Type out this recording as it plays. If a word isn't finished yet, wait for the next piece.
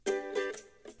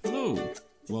Hello,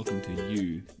 welcome to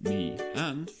You, Me,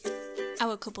 and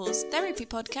our couples therapy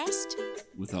podcast.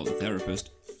 Without the Therapist.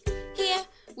 Here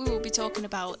we will be talking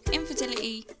about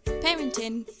infertility,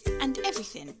 parenting, and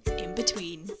everything in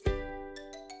between.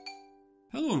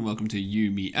 Hello and welcome to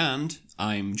You, Me, and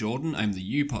I'm Jordan. I'm the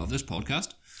you part of this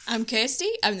podcast. I'm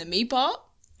Kirsty. I'm the me part.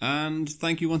 And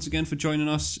thank you once again for joining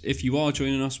us. If you are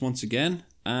joining us once again,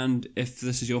 and if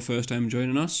this is your first time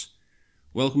joining us,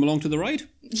 welcome along to the ride.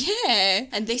 Yeah,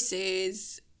 and this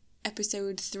is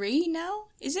episode 3 now,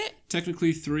 is it?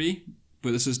 Technically 3,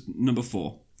 but this is number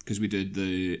 4, because we did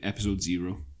the episode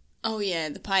 0. Oh yeah,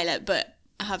 the pilot, but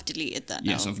I have deleted that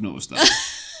now. Yes, I've noticed that.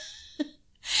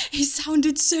 It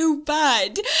sounded so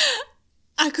bad.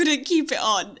 I couldn't keep it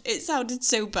on. It sounded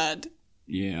so bad.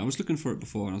 Yeah, I was looking for it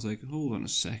before and I was like, hold on a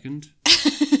second.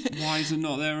 Why is it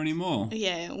not there anymore?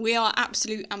 Yeah, we are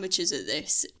absolute amateurs at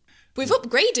this. We've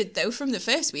upgraded though from the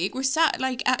first week. We're sat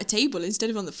like at a table instead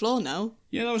of on the floor now.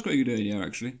 Yeah, that was quite a good idea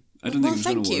actually. I didn't think it was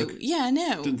going to work. Thank you. Yeah, I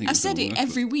know. I've said it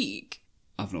every week.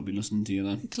 I've not been listening to you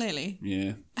then. Clearly.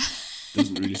 Yeah.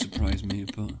 Doesn't really surprise me,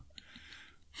 but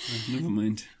never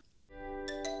mind.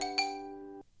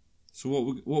 So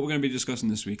what we're going to be discussing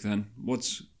this week then?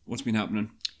 What's been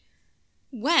happening?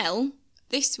 Well,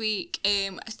 this week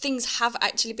things have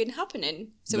actually been happening.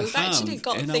 So we've actually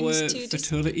got things to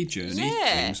fertility journey.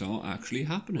 Yeah. Things are actually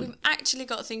happening. We've actually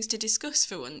got things to discuss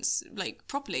for once, like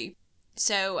properly.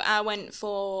 So I went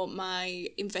for my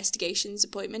investigations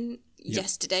appointment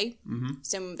yesterday. Mm-hmm.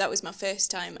 So that was my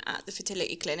first time at the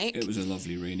fertility clinic. It was a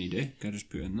lovely rainy day. Can I just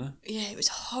put in there? Yeah, it was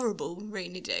a horrible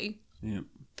rainy day. Yeah.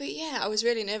 But yeah, I was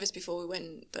really nervous before we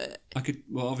went, but...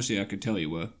 Obviously I could tell you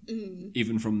were.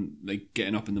 Even from, like,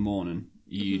 getting up in the morning,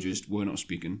 you just were not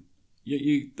speaking.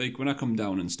 You like, when I come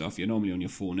down and stuff, you're normally on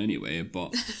your phone anyway,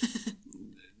 but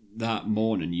that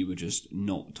morning you were just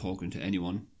not talking to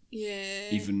anyone.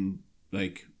 Yeah. Even,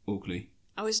 like, Oakley.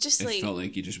 I was just It felt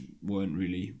like you just weren't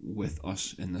really with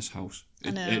us in this house.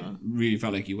 I know. It really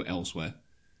felt like you were elsewhere.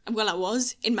 Well, I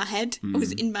was in my head. I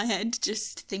was in my head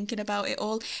just thinking about it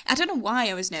all. I don't know why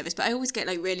I was nervous, but I always get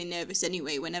like really nervous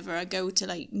anyway whenever I go to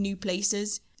like new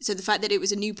places. So the fact that it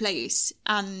was a new place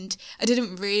and I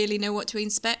didn't really know what to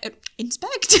inspect.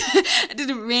 I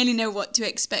didn't really know what to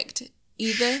expect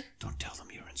either. Shh, don't tell them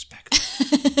you're inspector.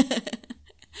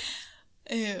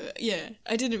 Yeah,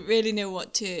 I didn't really know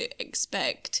what to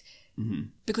expect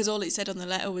because all it said on the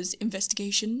letter was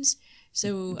investigations.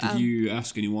 So did you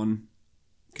ask anyone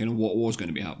kind of what was going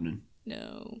to be happening?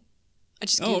 No. I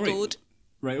just Googled.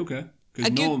 Right, okay.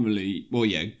 Because normally,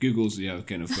 Google's the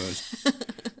kind of first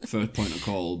point of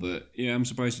call, but yeah, I'm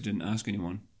surprised you didn't ask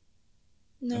anyone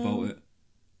about it.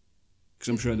 Because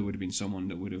I'm sure there would have been someone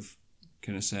that would have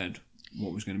kind of said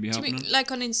what was going to be happening. Do you mean, like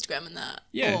on Instagram and that?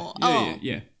 Yeah,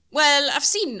 yeah. Well, I've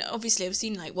seen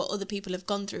like what other people have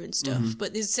gone through and stuff,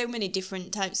 but there's so many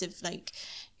different types of like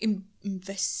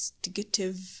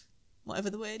investigative, whatever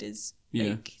the word is,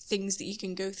 like things that you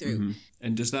can go through.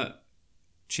 And does that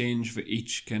change for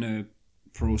each kind of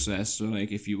process? So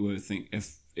like if you were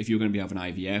if you were going to be having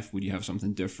IVF, would you have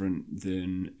something different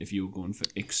than if you were going for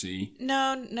ICSI?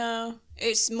 No.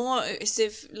 It's more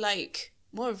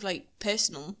of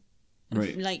personal,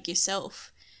 right? Like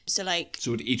yourself. So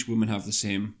would each woman have the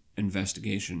same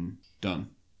investigation done?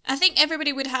 I think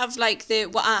everybody would have like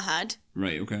what I had.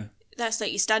 Right. Okay. That's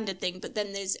like your standard thing, but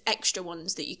then there's extra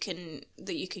ones that you can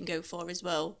go for as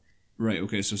well. Right.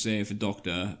 Okay. So say if a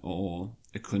doctor or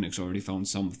a clinic's already found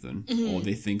something, or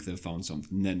they think they've found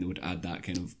something, then they would add that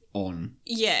kind of on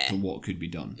to what could be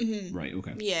done. Right.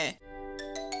 Okay. Yeah.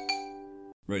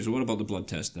 Right. So what about the blood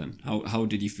test then? How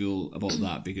did you feel about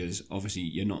that? Because obviously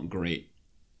you're not great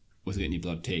with getting your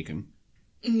blood taken.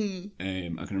 I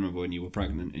can remember when you were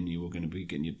pregnant and you were going to be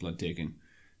getting your blood taken.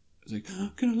 I was like,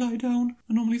 can I lie down?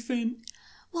 I normally faint.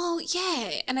 Well,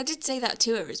 yeah, and I did say that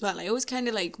to her as well. I always kind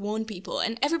of like warn people,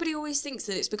 and everybody always thinks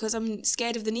that it's because I'm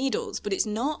scared of the needles, but it's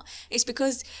not. It's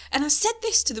because, and I said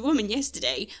this to the woman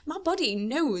yesterday, my body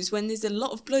knows when there's a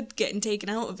lot of blood getting taken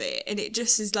out of it, and it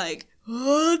just is like,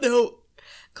 oh no,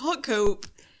 can't cope.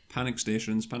 Panic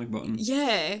stations, panic button.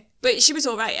 Yeah, but she was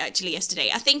all right actually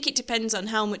yesterday. I think it depends on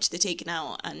how much they're taken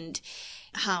out and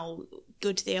how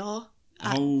good they are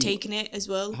at taking it as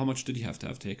well. How much did you have to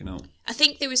have taken out? I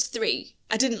think there was 3.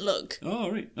 I didn't look.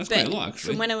 Oh, right. That's quite a lot,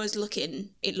 actually. From when I was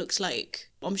looking, it looks like,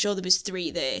 I'm sure there was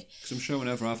 3 there. Because I'm sure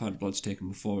whenever I've had bloods taken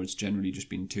before, it's generally just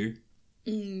been 2.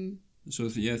 So,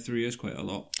 yeah, 3 is quite a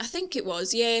lot. I think it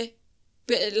was, yeah.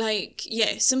 But, like,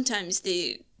 yeah, sometimes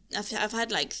I've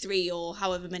had, like, 3 or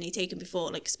however many taken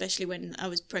before, like, especially when I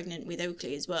was pregnant with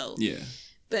Oakley as well. Yeah.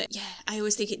 But yeah, I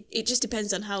always think it just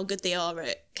depends on how good they are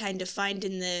at kind of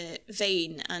finding the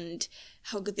vein and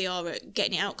how good they are at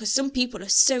getting it out. Because some people are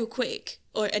so quick,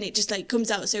 and it just like comes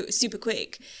out so super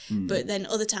quick. But then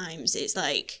other times it's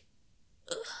like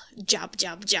jab,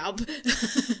 jab, jab.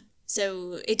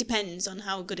 So it depends on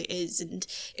how good it is, and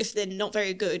if they're not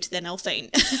very good, then I'll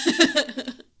faint.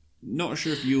 Not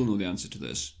sure if you'll know the answer to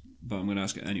this, but I'm going to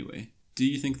ask it anyway. Do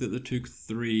you think that they took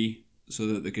 3 so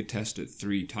that they could test it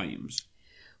 3 times?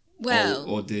 Well,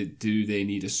 or do they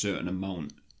need a certain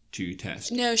amount to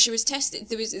test? No, she was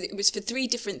tested. It was for 3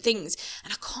 different things,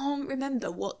 and I can't remember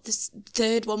what the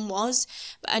third one was.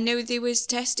 But I know they was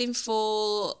testing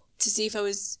to see if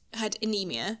I had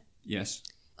anemia. Yes.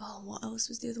 Oh, what else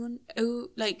was the other one? Oh,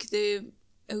 like the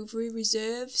ovary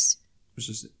reserves. Was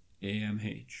this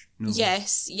AMH? No.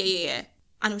 Yes, yeah.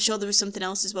 And I'm sure there was something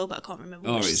else as well, but I can't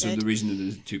remember what she said. So the reason that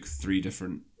they took 3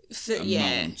 different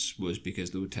amounts was because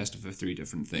they would test it for 3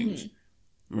 different things.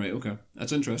 Right, okay.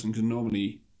 That's interesting, because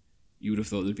normally you would have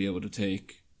thought they'd be able to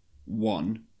take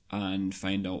 1 and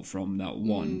find out from that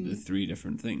 1 the 3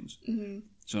 different things.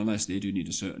 So unless they do need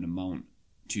a certain amount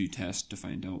to test to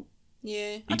find out.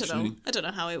 Yeah, I don't know. I don't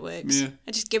know how it works. Yeah.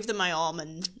 I just give them my arm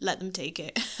and let them take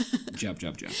it. Jab,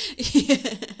 jab, jab.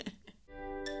 Yeah.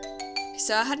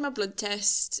 So I had my blood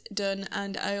test done,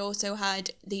 and I also had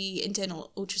the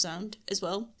internal ultrasound as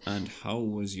well. And how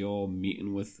was your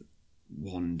meeting with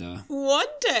Wanda?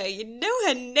 Wanda, you know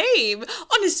her name.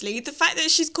 Honestly, the fact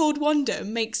that she's called Wanda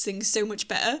makes things so much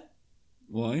better.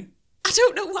 Why? I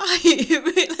don't know why.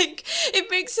 It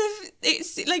makes her.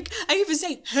 It's like I even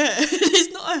say her.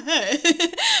 It's not a her,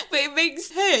 but it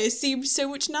makes her seem so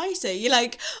much nicer. You're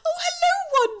like, oh,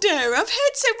 hello, Wanda. I've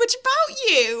heard so much about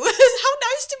you. How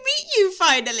nice to meet you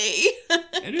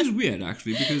finally. It is weird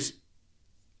actually, because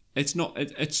it's not.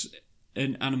 It's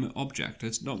an animate object.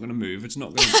 It's not going to move. It's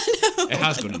not going to... It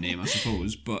has got a name, I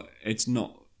suppose, but it's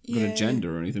not got a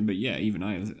gender or anything. But yeah, even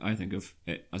I think of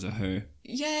it as a her.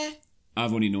 Yeah.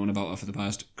 I've only known about her for the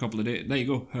past couple of days. There you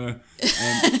go, her.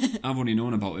 I've only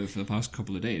known about her for the past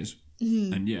couple of days.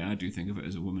 And yeah, I do think of it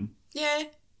as a woman. Yeah.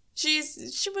 She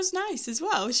was nice as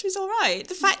well. She was alright.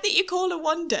 The fact that you call her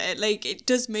Wanda, like, it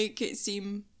does make it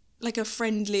seem like a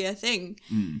friendlier thing.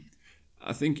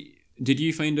 I think... Did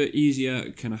you find it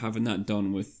easier kind of having that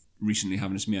done with recently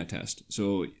having a smear test?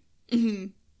 So,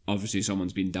 obviously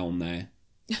someone's been down there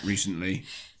recently.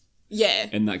 Yeah.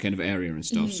 In that kind of area and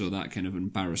stuff. So that kind of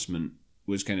embarrassment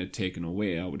was kind of taken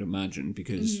away, I would imagine,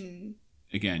 because,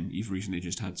 again, you've recently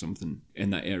just had something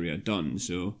in that area done.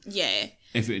 So, yeah.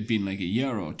 If it had been like a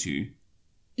year or 2,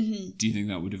 do you think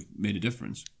that would have made a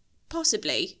difference?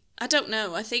 Possibly. I don't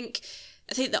know. I think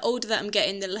the older that I'm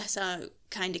getting, the less I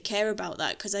kind of care about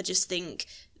that, because I just think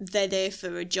they're there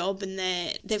for a job, and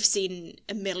they've seen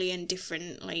a million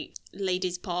different like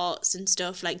ladies' parts and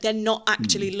stuff. Like, they're not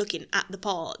actually looking at the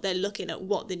part; they're looking at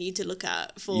what they need to look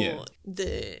at for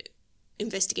the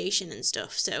investigation and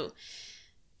stuff. So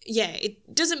yeah,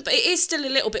 it doesn't. But it is still a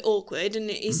little bit awkward,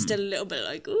 and it is still a little bit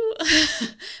like, ooh.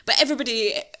 But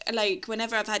everybody, like,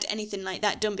 whenever I've had anything like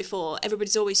that done before,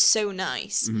 everybody's always so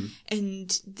nice,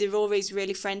 and they're always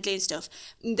really friendly and stuff.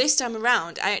 And this time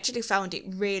around, I actually found it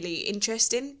really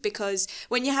interesting, because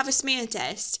when you have a smear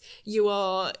test, you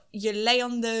lay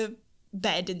on the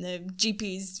bed in the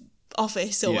GP's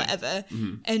office or whatever,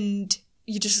 and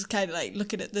you're just kind of like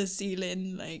looking at the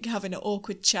ceiling, like having an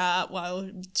awkward chat while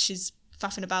she's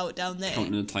faffing about down there.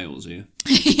 Counting the tiles, yeah.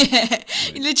 Yeah,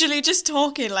 Right. literally just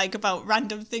talking like about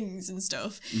random things and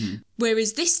stuff.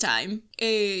 Whereas this time,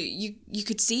 you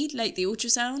could see like the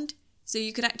ultrasound, so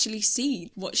you could actually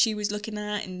see what she was looking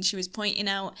at, and she was pointing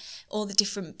out all the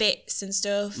different bits and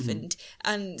stuff,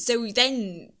 and so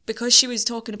then because she was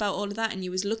talking about all of that and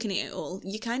you was looking at it all,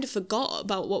 you kind of forgot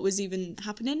about what was even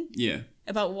happening. Yeah.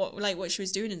 About what she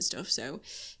was doing and stuff. So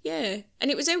yeah,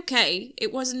 and it was okay.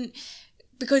 It wasn't.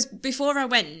 Because before I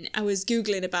went, I was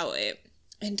Googling about it,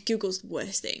 and Google's the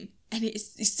worst thing. And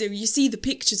it's so you see the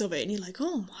pictures of it, and you're like,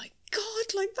 oh my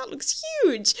God, like, that looks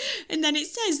huge. And then it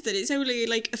says that it's only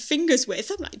like a finger's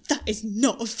width. I'm like, that is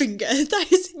not a finger. That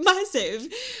is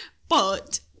massive.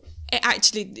 But it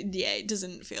actually, it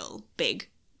doesn't feel big.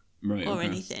 Right, or okay.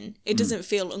 anything. It doesn't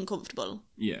feel uncomfortable.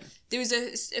 Yeah. There was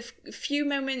a few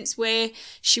moments where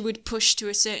she would push to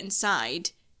a certain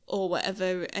side or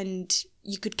whatever, and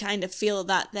you could kind of feel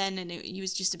that then, and you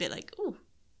was just a bit like, oh.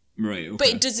 Right, okay. But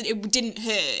it didn't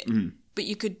hurt, but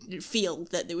you could feel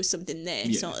that there was something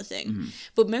there, sort of thing.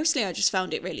 But mostly I just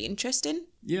found it really interesting.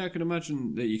 Yeah, I can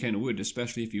imagine that you kind of would,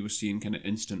 especially if you were seeing kind of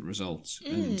instant results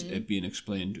and it being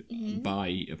explained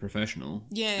by a professional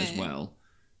as well.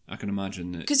 I can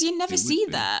imagine that. Because you never see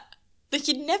that. Like,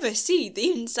 you'd never see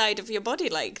the inside of your body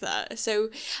like that. So,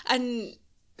 and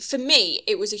for me,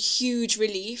 it was a huge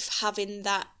relief having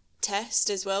that test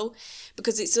as well,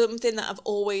 because it's something that I've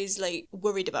always, like,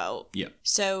 worried about. Yeah.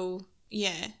 So,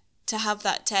 yeah, to have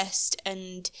that test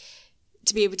and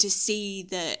to be able to see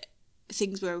that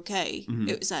things were okay,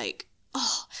 it was like,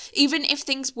 oh, even if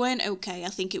things weren't okay, I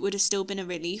think it would have still been a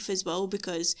relief as well,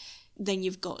 because then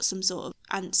you've got some sort of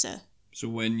answer. So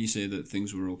when you say that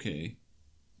things were okay,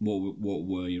 what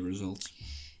were your results?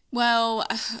 Well,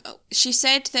 she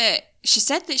said that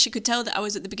she could tell that I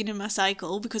was at the beginning of my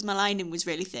cycle because my lining was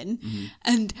really thin,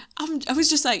 and I was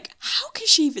just like, how can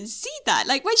she even see that?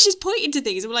 Like, when she's pointing to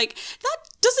things, I'm like, that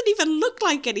doesn't even look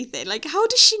like anything. Like, how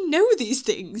does she know these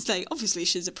things? Like, obviously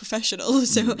she's a professional,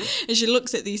 so and she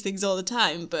looks at these things all the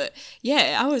time. But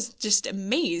yeah, I was just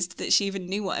amazed that she even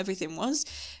knew what everything was.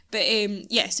 But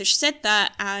yeah, so she said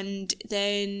that, and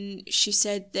then she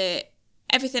said that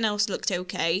everything else looked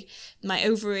okay. My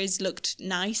ovaries looked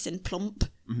nice and plump.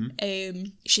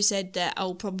 She said that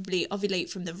I'll probably ovulate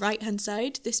from the right-hand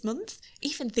side this month.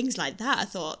 Even things like that, I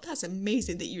thought, that's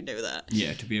amazing that you know that.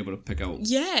 Yeah, to be able to pick out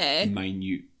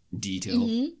minute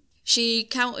detail. She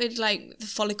counted, like, the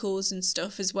follicles and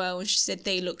stuff as well, and she said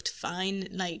they looked fine,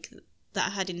 like, that I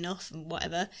had enough and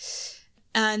whatever.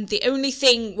 And the only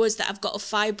thing was that I've got a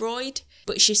fibroid,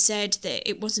 but she said that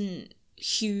it wasn't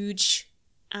huge,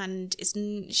 and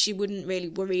she wouldn't really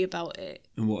worry about it.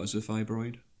 And what is a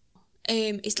fibroid?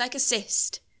 It's like a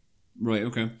cyst. Right,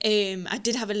 okay. I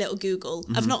did have a little Google.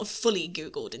 I've not fully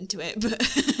Googled into it, but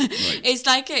right.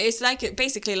 it's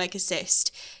basically like a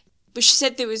cyst. But she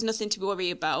said there was nothing to worry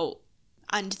about,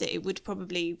 and that it would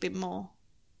probably be more,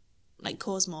 like,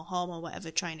 cause more harm or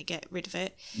whatever, trying to get rid of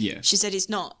it. Yeah. She said it's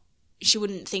not. She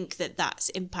wouldn't think that that's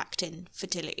impacting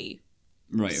fertility.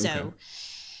 Right. Okay.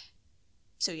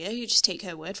 So yeah, you just take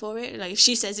her word for it. Like, if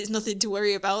she says it's nothing to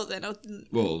worry about, then I'll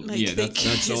that's all nothing you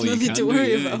can to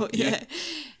worry do. about. Yeah.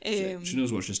 She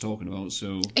knows what she's talking about,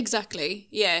 so exactly.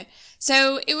 Yeah.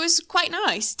 So it was quite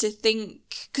nice to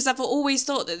think, because I've always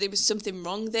thought that there was something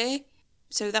wrong there.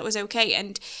 So that was okay,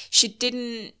 and she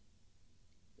didn't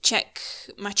check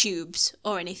my tubes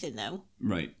or anything though.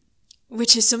 Right.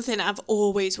 Which is something I've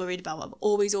always worried about. I've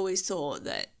always thought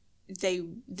that there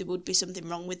would be something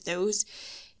wrong with those,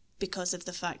 because of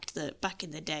the fact that back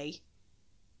in the day,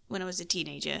 when I was a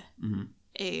teenager,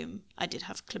 I did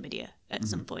have chlamydia at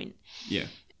some point. Yeah.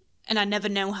 And I never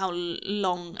know how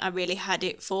long I really had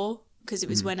it for, because it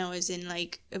was when I was in,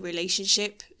 like, a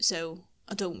relationship, so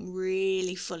I don't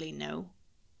really fully know.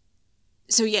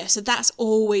 So yeah, so that's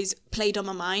always played on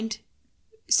my mind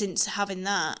since having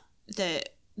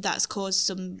that's caused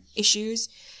some issues.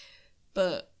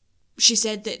 But she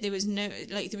said that there was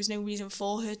no reason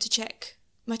for her to check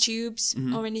my tubes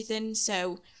or anything,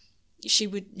 so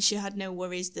she had no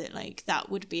worries that, like, that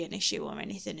would be an issue or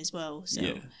anything as well.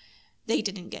 So they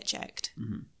didn't get checked.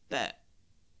 But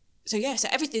so yeah, so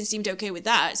everything seemed okay with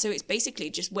that. So it's basically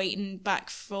just waiting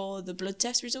back for the blood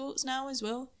test results now as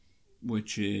well,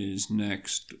 which is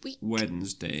next week.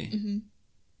 Wednesday,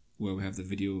 where we have the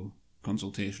video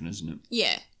consultation, isn't it?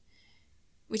 Yeah,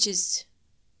 which is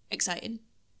exciting.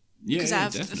 Yeah, because I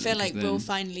feel like then we'll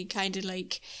finally kind of,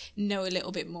 like, know a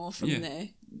little bit more from there.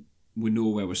 We know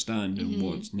where we stand and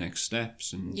what's next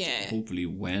steps, and hopefully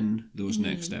when those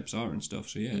next steps are and stuff.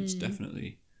 So yeah, it's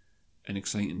definitely an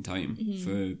exciting time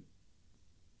for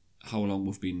how long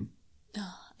we've been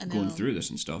going through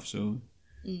this and stuff. So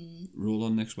roll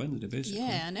on next Wednesday, basically.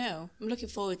 Yeah, I know. I'm looking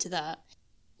forward to that.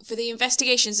 For the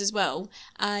investigations as well,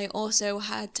 I also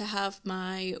had to have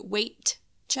my weight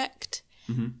checked.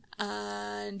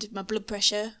 And my blood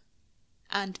pressure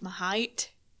and my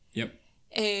height. Yep.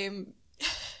 And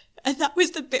that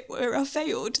was the bit where I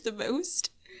failed the most.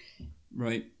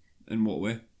 Right. In what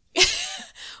way?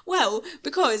 Well,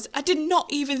 because I did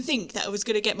not even think that I was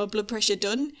going to get my blood pressure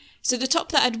done. So the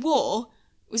top that I'd wore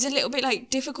was a little bit, like,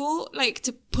 difficult, like,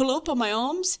 to pull up on my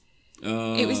arms.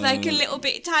 It was, like, a little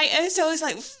bit tighter. So I was,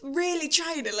 like, really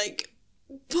trying to, like,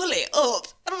 pull it up,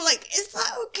 and I'm like, is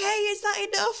that okay? Is that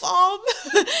enough, arm?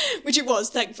 Which it was,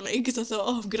 thankfully, because I thought,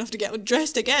 I'm gonna have to get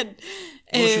undressed again.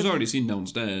 Well, she's already seen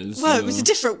downstairs. Well, it was a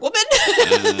different woman.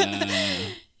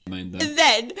 Mind that. And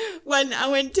then when I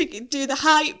went to do the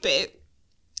height bit,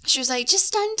 she was like, just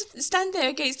stand there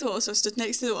against the wall. So I stood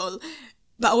next to the wall,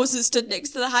 but I wasn't stood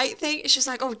next to the height thing. She was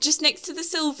like, oh, just next to the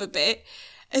silver bit.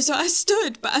 And so I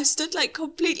stood, but I stood, like,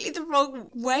 completely the wrong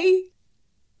way.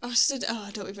 I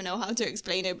don't even know how to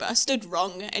explain it, but I stood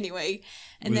wrong anyway.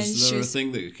 And was there a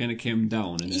thing that kind of came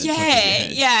down and it yeah, touched your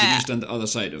head? Yeah. Did you stand the other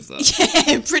side of that?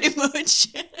 Yeah, pretty much.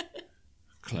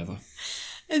 Clever.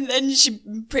 And then she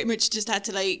pretty much just had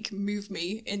to like move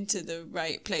me into the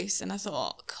right place. And I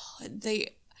thought, God,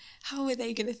 how are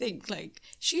they going to think like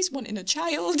she's wanting a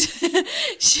child? And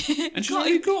she's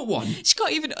already got one. She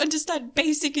can't even understand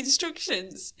basic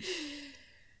instructions.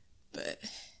 But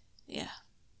yeah.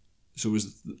 So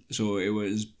it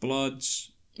was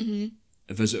bloods, Mm-hmm.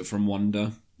 a visit from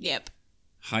Wanda, Yep.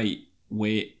 height,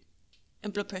 weight,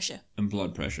 And blood pressure. and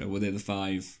blood pressure. Were they the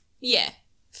 5 Yeah.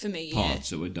 For me, parts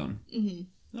that were done?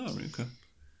 Mm-hmm. Oh, right, okay.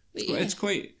 But It's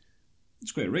quite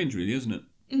a range, really, isn't it?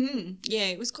 Mm-hmm. Yeah,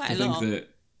 it was quite I a think lot. that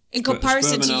In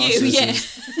comparison to sperm you, analysis yeah.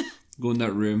 is go in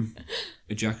that room,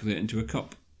 ejaculate into a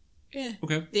cup. Yeah.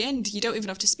 Okay. The end, you don't even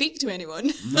have to speak to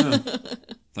anyone. No,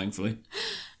 thankfully.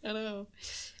 I know.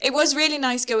 It was really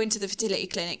nice going to the fertility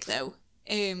clinic though,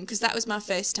 because that was my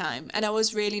first time, and I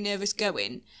was really nervous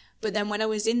going. But then when I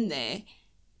was in there,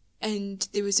 and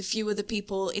there was a few other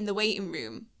people in the waiting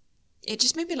room, it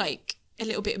just made me like a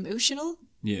little bit emotional.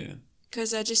 Yeah.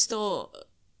 Because I just thought,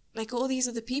 like, all these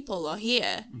other people are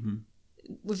here. Mm-hmm.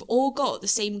 We've all got the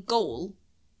same goal,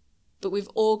 but we've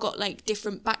all got like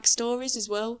different backstories as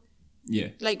well. Yeah.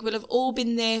 Like, we'll have all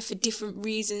been there for different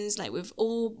reasons. Like, we've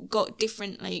all got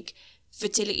different, like,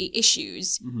 fertility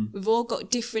issues. Mm-hmm. We've all got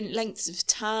different lengths of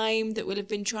time that we'll have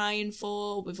been trying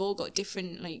for. We've all got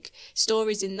different, like,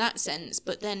 stories in that sense.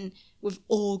 But then we've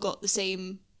all got the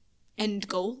same end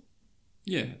goal.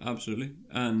 Yeah, absolutely.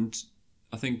 And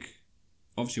I think,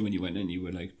 obviously, when you went in, you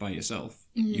were, like, by yourself.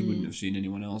 Mm-hmm. You wouldn't have seen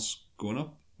anyone else going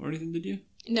up or anything, did you?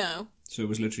 No. So it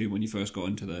was literally when you first got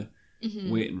into the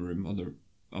Mm-hmm. waiting room or the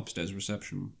upstairs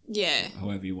reception, Yeah.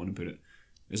 however you want to put it.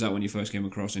 Is that when you first came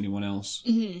across anyone else?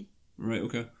 Mm-hmm. Right,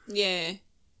 okay. Yeah. And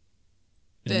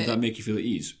But- did that make you feel at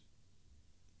ease?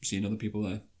 Seeing other people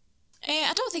there?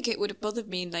 I don't think it would have bothered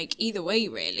me in, like, either way,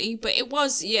 really. But it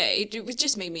was, yeah, it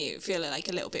just made me feel, like,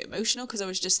 a little bit emotional because I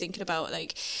was just thinking about,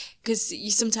 like, because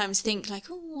you sometimes think, like,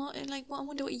 oh, I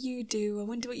wonder what you do. I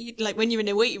wonder what you, like, when you're in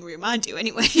a waiting room, I do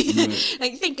anyway. Right.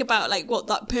 Like, think about, like, what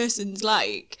that person's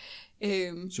like.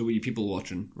 So were you people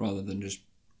watching rather than just,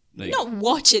 like... Not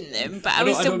watching them, but I don't-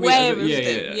 was don't mean- aware of yeah,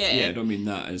 them. Yeah. I don't mean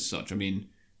that as such. I mean,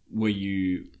 were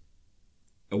you,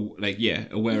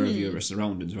 aware of your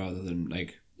surroundings rather than,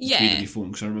 like, Yeah. reading your phone?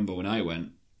 Because I remember when I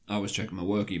went, I was checking my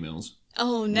work emails.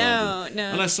 Oh, no,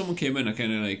 no. Unless someone came in, I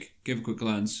kind of, like, give a quick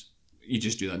glance. You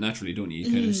just do that naturally, don't you?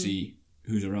 You kind of see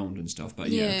who's around and stuff. But,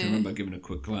 yeah, I Yeah. can remember giving a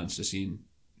quick glance to seeing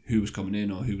who was coming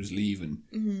in or who was leaving.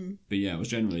 Mm-hmm. But, yeah, I was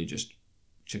generally just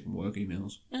checking work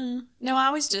emails. No,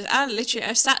 I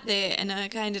sat there and I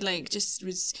kind of like just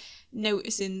was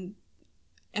noticing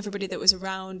everybody that was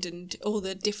around and all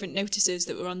the different notices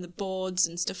that were on the boards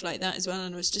and stuff like that as well.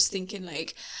 And I was just thinking,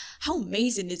 like, how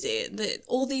amazing is it that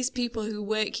all these people who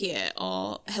work here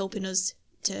are helping us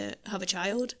to have a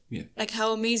child? Yeah. Like,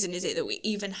 how amazing is it that we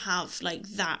even have like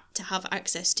that to have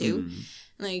access to?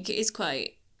 Like, it is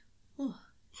quite.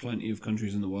 Plenty of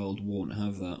countries in the world won't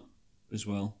have that as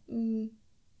well.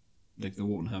 Like, they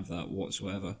won't have that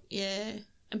whatsoever. Yeah.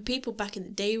 And people back in the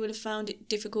day would have found it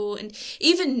difficult. And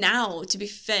even now, to be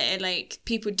fair, like,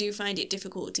 people do find it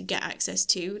difficult to get access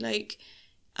to, like,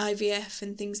 IVF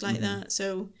and things like that.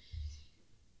 So,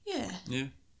 yeah. Yeah.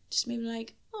 Just maybe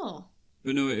like, oh.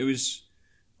 But no, it was...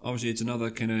 Obviously, it's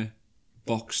another kind of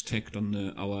box ticked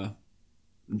on our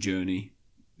journey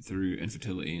through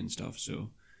infertility and stuff.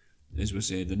 So, as we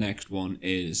say, the next one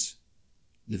is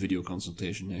the video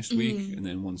consultation next week. And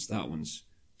then once that one's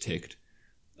ticked,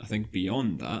 I think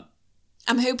beyond that,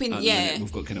 I'm hoping, at the yeah. minute,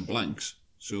 we've got kind of blanks.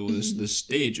 So there's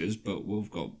stages, but we've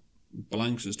got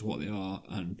blanks as to what they are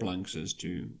and blanks as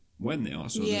to when they are.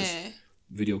 So there's Yeah.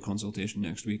 video consultation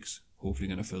next week's hopefully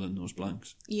going to fill in those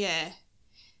blanks. Yeah.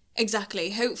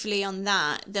 Exactly. Hopefully on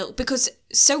that, because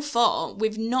so far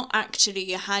we've not actually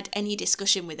had any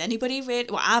discussion with anybody, really.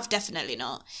 Well, I've definitely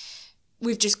not.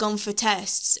 We've just gone for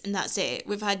tests and that's it.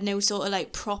 We've had no sort of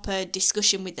like proper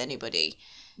discussion with anybody.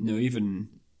 No, even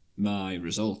my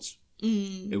results,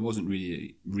 it wasn't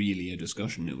really a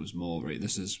discussion. It was more, right,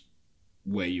 this is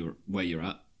where you're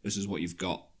at. This is what you've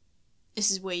got.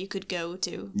 This is where you could go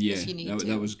to Yeah, if you need to.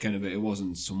 that was kind of it. It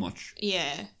wasn't so much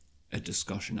Yeah. a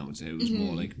discussion, I would say. It was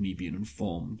more like me being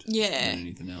informed Yeah. than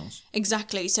anything else.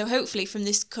 Exactly. So hopefully from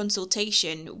this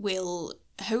consultation, we'll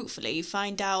hopefully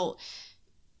find out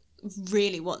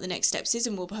really what the next steps is,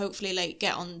 and we'll hopefully like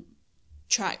get on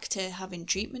track to having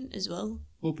treatment as well.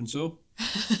 Hoping so.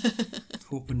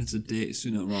 Hoping it's a date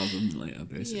sooner rather than later,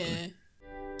 basically. Yeah.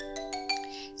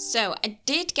 So I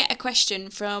did get a question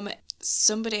from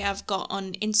somebody I've got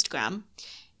on Instagram,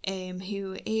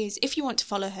 who is, if you want to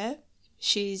follow her,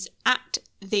 she's at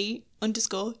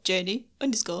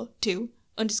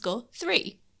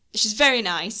 @the_journey_2_3. She's very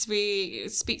nice. We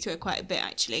speak to her quite a bit,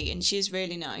 actually, and she's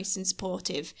really nice and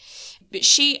supportive. But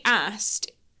she asked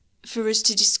for us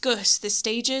to discuss the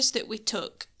stages that we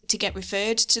took to get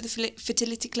referred to the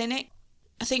fertility clinic.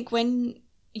 I think when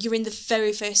you're in the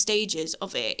very first stages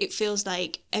of it, it feels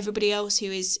like everybody else who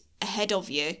is ahead of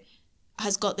you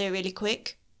has got there really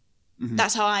quick. Mm-hmm.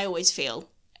 That's how I always feel.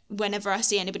 Whenever I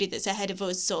see anybody that's ahead of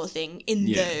us sort of thing in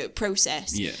the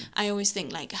process, I always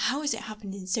think like, how is it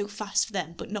happening so fast for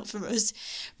them but not for us?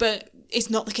 But it's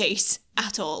not the case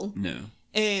at all. No.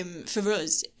 For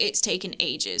us, it's taken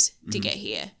ages to get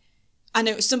here. I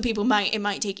know some people it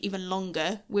might take even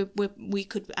longer. We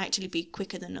could actually be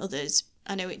quicker than others.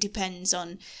 I know it depends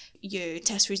on your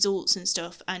test results and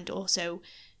stuff, and also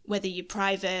whether you're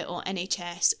private or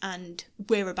NHS and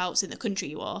whereabouts in the country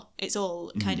you are. It's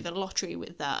all kind of a lottery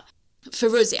with that.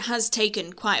 For us, it has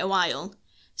taken quite a while.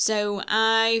 So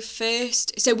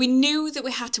we knew that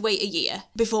we had to wait a year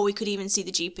before we could even see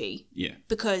the GP. Yeah.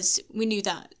 Because we knew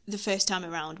that the first time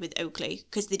around with Oakley,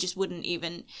 because they just wouldn't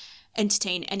even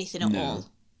entertain anything at all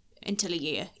until a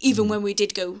year. Even when we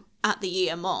did go at the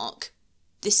year mark,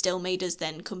 they still made us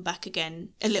then come back again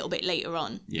a little bit later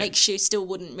on. Yeah. Like, she still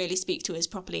wouldn't really speak to us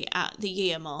properly at the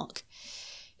year mark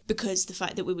because the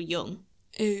fact that we were young.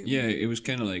 Yeah, it was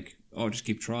kind of like, just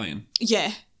keep trying.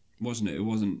 Yeah. Wasn't it? It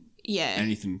wasn't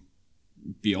anything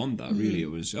beyond that, really.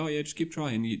 It was, just keep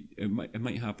trying. It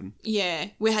might happen. Yeah,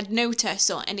 we had no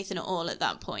tests or anything at all at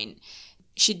that point.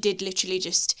 She did literally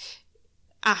just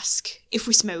ask if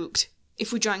we smoked,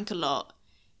 if we drank a lot,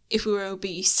 if we were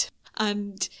obese,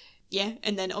 and... yeah,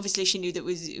 and then obviously she knew that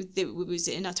we was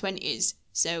in our 20s,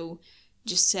 so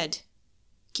just said,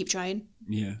 keep trying.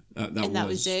 Yeah, that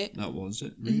was it. That was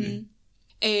it, really.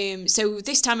 Mm-hmm. So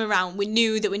this time around, we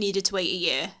knew that we needed to wait a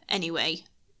year anyway,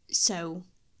 so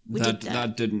we did that.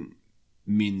 That didn't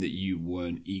mean that you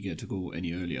weren't eager to go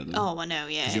any earlier, though. Oh, I know,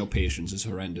 yeah. Because your patience is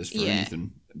horrendous for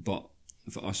anything, but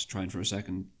for us trying for a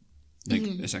second,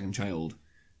 a second child,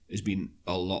 has been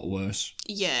a lot worse.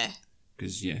 Yeah.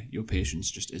 Because, your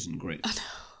patience just isn't great. I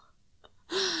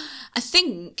know. I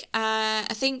think I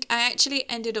actually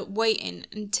ended up waiting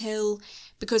until...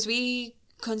 because we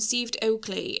conceived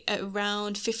Oakley at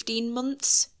around 15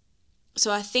 months.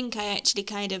 So I think I actually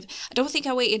I don't think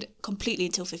I waited completely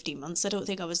until 15 months. I don't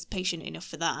think I was patient enough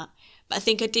for that. But I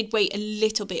think I did wait a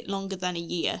little bit longer than a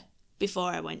year before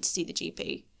I went to see the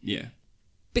GP. Yeah.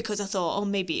 Because I thought,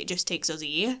 maybe it just takes us a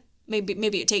year.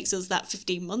 Maybe it takes us that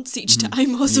 15 months each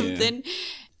time or something. Yeah.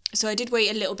 So I did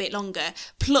wait a little bit longer.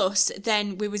 Plus,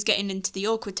 then we was getting into the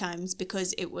awkward times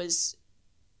because it was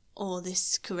all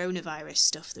this coronavirus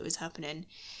stuff that was happening.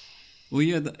 Well,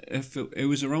 yeah, it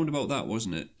was around about that,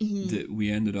 wasn't it? Mm-hmm. That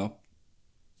we ended up...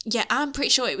 Yeah, I'm pretty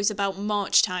sure it was about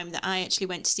March time that I actually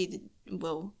went to see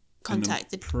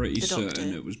contact the doctor. Pretty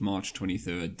certain it was March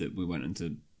 23rd that we went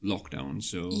into lockdown,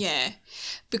 so... Yeah,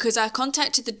 because I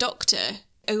contacted the doctor...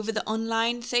 over the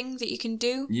online thing that you can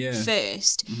do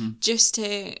first, just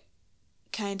to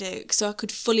so I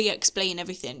could fully explain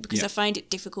everything, because I find it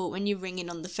difficult when you're ringing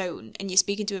on the phone and you're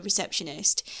speaking to a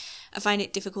receptionist. I find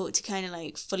it difficult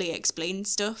to fully explain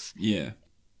stuff. Yeah.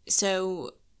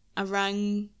 So I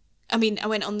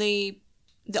went on the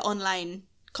online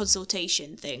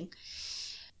consultation thing.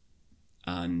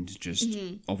 And just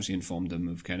obviously informed them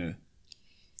of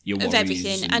of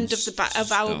everything and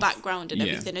of our background and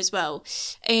everything as well.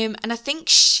 And I think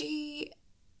she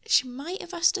might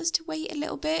have asked us to wait a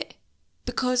little bit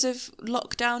because of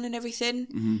lockdown and everything.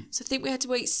 Mm-hmm. So I think we had to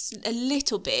wait a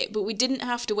little bit, but we didn't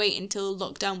have to wait until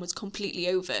lockdown was completely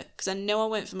over, because I know I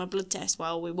went for my blood test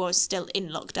while we was still in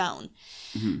lockdown.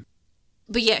 Mm-hmm.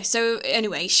 But yeah, so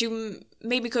anyway, she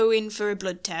made me go in for a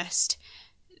blood test.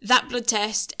 That blood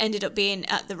test ended up being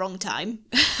at the wrong time.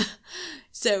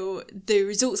 So the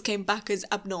results came back as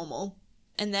abnormal.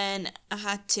 And then I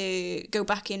had to go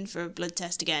back in for a blood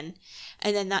test again.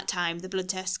 And then that time the blood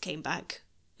test came back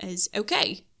as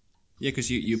okay. Yeah, because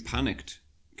you panicked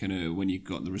when you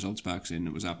got the results back saying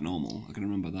it was abnormal. I can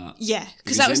remember that. Yeah,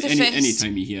 because that was the first... Any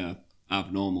time you hear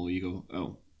abnormal, you go,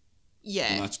 oh,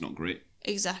 yeah, well, that's not great.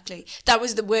 Exactly. That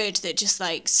was the word that just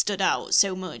stood out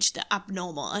so much, the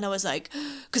abnormal. And I was like,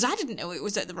 because I didn't know it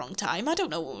was at the wrong time. I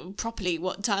don't know properly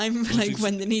what time,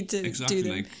 when they need to do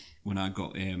them. Like when I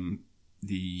got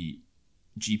the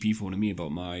GP phoning me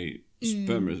about my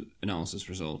sperm analysis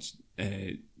results,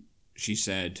 she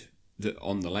said that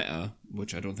on the letter,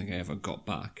 which I don't think I ever got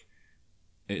back,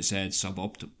 it said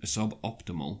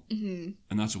suboptimal,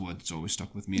 and that's a word that's always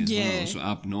stuck with me as well. So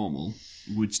abnormal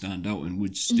would stand out and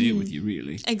would stay with you,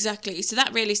 really. Exactly. So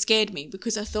that really scared me,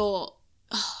 because I thought,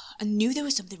 I knew there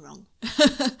was something wrong.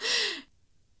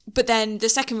 But then the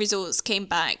second results came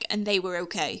back and they were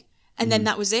okay. And then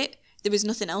that was it. There was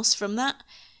nothing else from that.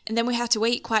 And then we had to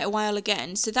wait quite a while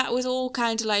again. So that was all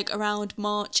kind of like around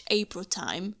March, April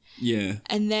time. Yeah.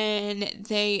 And then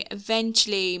they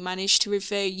eventually managed to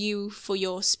refer you for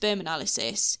your sperm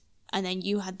analysis. And then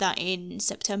you had that in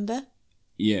September.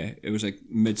 Yeah, it was like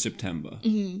mid-September.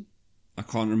 Mm-hmm. I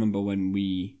can't remember when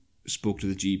we spoke to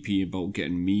the GP about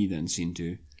getting me then seen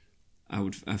to.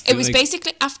 It was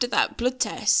basically after that blood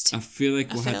test. I feel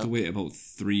like we had to wait about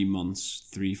 4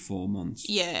 months.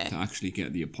 Yeah. To actually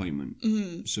get the appointment.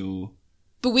 Mm-hmm. So.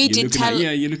 But we did tell.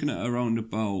 You're looking at around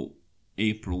about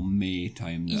April, May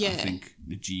time that I think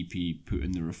the GP put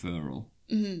in the referral.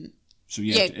 Mm-hmm. So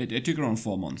it took around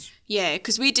 4 months. Yeah,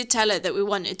 because we did tell her that we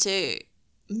wanted to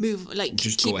move, like,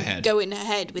 just keep go ahead. going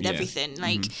ahead with everything.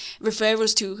 Like, refer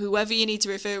us to whoever you need to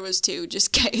refer us to,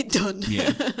 just get it done.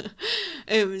 Yeah.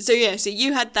 So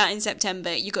you had that in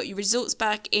September. You got your results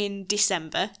back in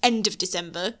December, end of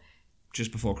December.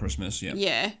 Just before Christmas, yeah.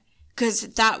 Yeah. Because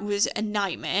that was a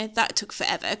nightmare. That took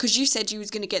forever. Because you said you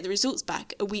was going to get the results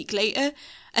back a week later.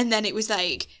 And then it was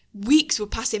like, weeks were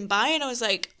passing by. And I was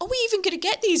like, are we even going to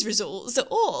get these results at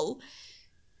all?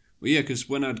 Well, yeah, because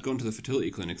when I'd gone to the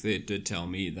fertility clinic, they did tell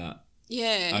me that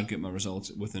I'd get my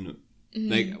results within,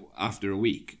 like, after a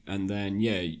week. And then,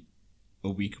 a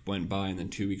week went by and then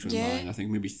 2 weeks went by. And I think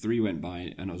maybe 3 went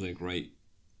by. And I was like, right,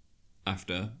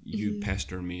 after you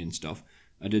pestering me and stuff,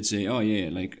 I did say,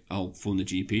 like, I'll phone the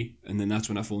GP. And then that's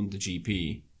when I phoned the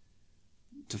GP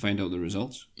to find out the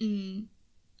results. Mm.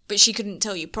 But she couldn't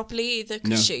tell you properly either,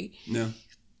 could she? No.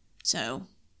 So,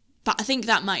 but I think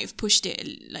that might have pushed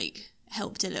it, like,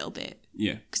 helped a little bit.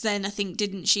 Yeah. Because then I think,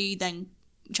 didn't she then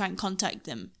try and contact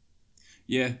them?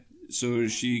 Yeah. So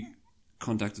she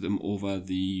contacted them over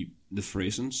the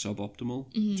Freyson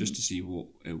suboptimal just to see what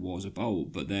it was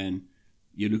about. But then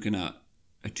you're looking at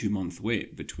a 2-month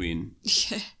wait between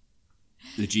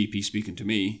the GP speaking to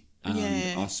me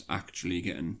and us actually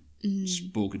getting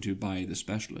spoken to by the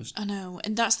specialist. I know,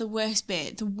 and that's the worst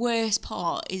bit. The worst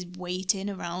part is waiting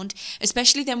around,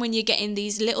 especially then when you're getting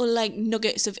these little like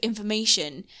nuggets of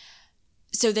information.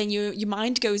 So then your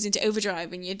mind goes into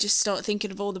overdrive and you just start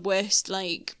thinking of all the worst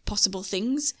like possible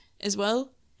things as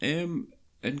well. And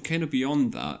kind of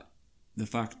beyond that, the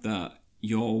fact that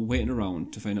you're waiting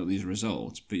around to find out these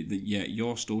results, but yet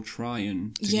you're still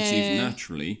trying to conceive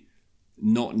naturally,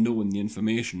 not knowing the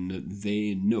information that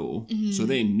they know. So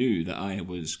they knew that I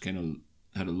was kind of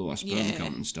had a lower sperm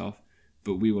count and stuff,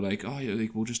 but we were like,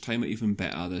 we'll just time it even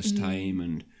better this time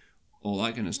and all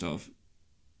that kind of stuff.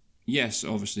 Yes,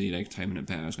 obviously, like, timing it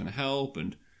better is going to help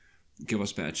and give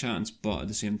us a better chance, but at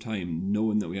the same time,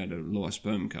 knowing that we had a lower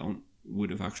sperm count would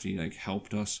have actually, like,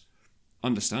 helped us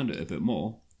understand it a bit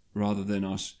more, rather than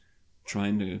us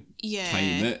trying to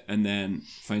time it and then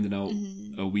finding out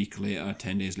a week later,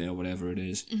 10 days later, whatever it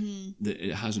is, that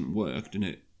it hasn't worked and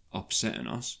it upsetting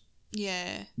us.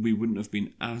 Yeah. We wouldn't have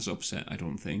been as upset, I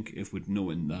don't think, if we'd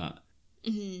known that.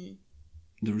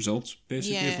 The results,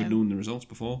 basically, if we'd known the results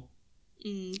before.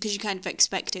 Because you kind of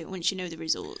expect it once you know the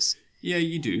results. Yeah,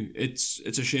 you do. It's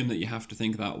a shame that you have to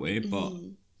think that way, but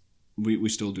we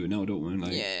still do it now, don't we?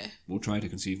 Like, we'll try to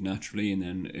conceive naturally, and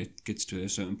then it gets to a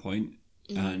certain point,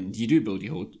 and you do build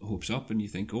your hopes up, and you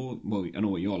think, oh, well, I know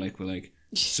what you're like with like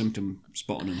symptom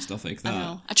spotting and stuff like that. I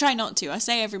know. I try not to. I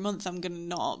say every month I'm gonna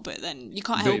not, but then you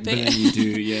can't help it. But then you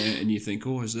do, and you think,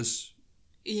 oh, is this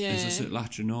it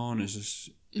latching on? Is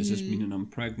this meaning I'm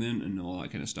pregnant and all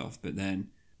that kind of stuff? But then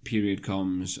period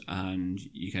comes, and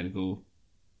you kind of go,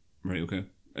 right, okay,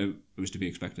 it was to be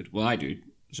expected. Well, I do.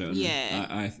 Certainly.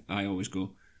 Yeah. I always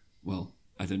go, well,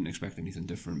 I didn't expect anything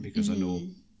different because I know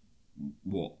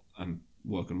what I'm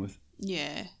working with.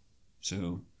 Yeah.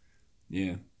 So,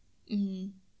 yeah.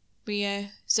 But yeah,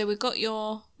 so we got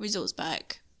your results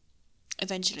back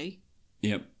eventually.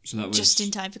 Yep. So that was just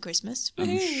in time for Christmas.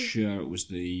 I'm sure it was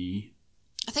the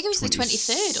I think it was the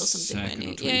 23rd or something,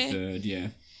 wasn't it? 23rd, yeah.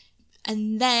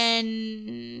 And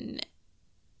then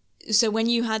so when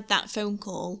you had that phone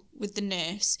call with the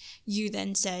nurse, you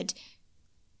then said,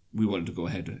 we wanted to go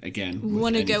ahead again. We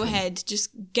want to go ahead,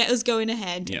 just get us going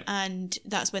ahead. Yep. And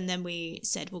that's when then we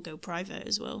said we'll go private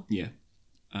as well. Yeah.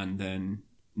 And then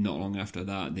not long after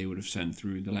that, they would have sent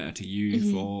through the letter to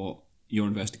you for your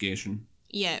investigation.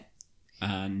 Yeah.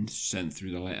 And sent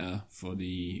through the letter for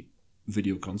the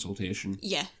video consultation.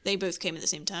 Yeah, they both came at the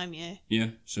same time, yeah. Yeah,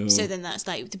 so then that's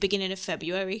like the beginning of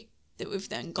February that we've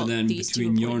then got then these two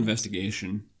between appointments. Your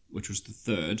investigation, which was the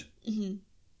 3rd,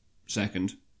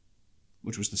 second,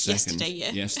 which was the 2nd. Yesterday,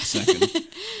 yeah. Yes, the 2nd.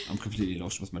 I'm completely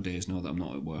lost with my days now that I'm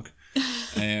not at work.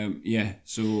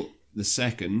 So the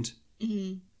 2nd,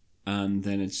 and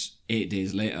then it's 8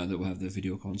 days later that we'll have the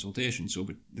video consultation. So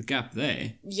but the gap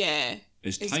there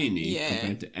is tiny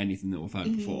compared to anything that we've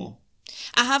had before.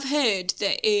 I have heard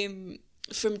that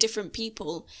from different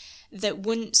people that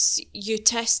once your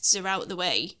tests are out the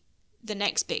way, the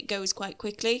next bit goes quite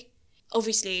quickly.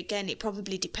 Obviously, again, it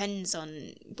probably depends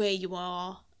on where you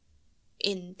are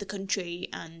in the country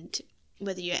and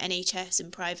whether you're NHS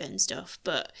and private and stuff,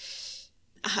 but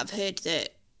I have heard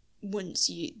that once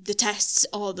the tests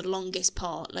are the longest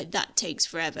part, like that takes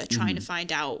forever trying to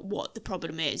find out what the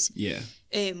problem is. Yeah.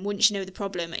 Once you know the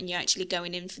problem and you're actually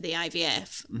going in for the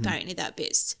IVF, apparently that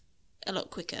bit's a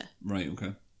lot quicker. Right,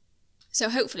 okay. So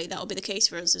hopefully that'll be the case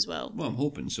for us as well. Well, I'm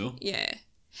hoping so. Yeah.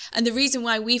 And the reason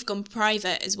why we've gone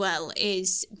private as well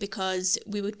is because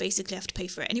we would basically have to pay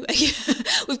for it anyway.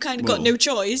 We've kind of got no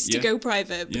choice to go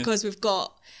private because we've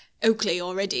got Oakley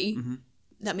already.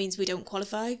 That means we don't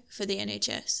qualify for the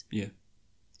NHS. Yeah.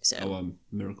 So. Oh,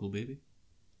 miracle baby.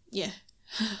 Yeah.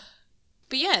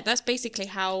 But yeah, that's basically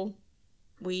how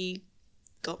we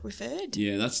got referred.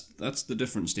 Yeah, that's the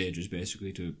different stages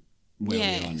basically to where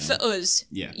we are now. For us.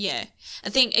 Yeah. Yeah. I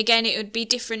think, again, it would be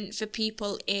different for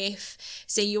people if,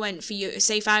 say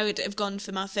if I would have gone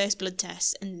for my first blood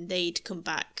test and they'd come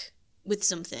back with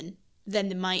something, then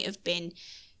there might have been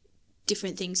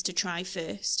different things to try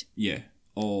first. Yeah.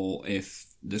 Or if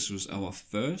this was our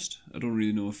first, I don't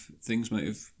really know if things might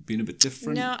have been a bit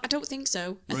different. No, I don't think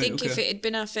so. I think if it had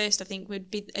been our first, I think we'd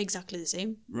be exactly the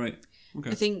same. Right.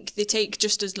 Okay. I think they take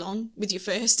just as long with your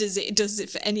first as it does it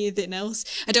for anything else.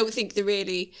 I don't think they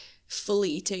really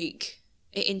fully take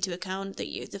it into account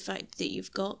the fact that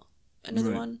you've got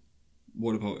another one.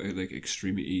 What about like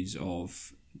extremities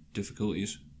of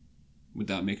difficulties? Would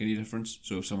that make any difference?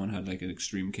 So if someone had like an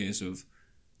extreme case of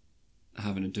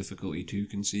having a difficulty to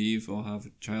conceive or have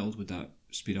a child, would that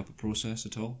speed up a process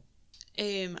at all?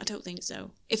 I don't think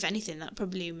so. If anything, that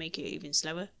probably would make it even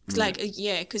slower. Cause Right.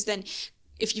 because then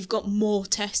if you've got more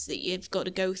tests that you've got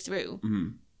to go through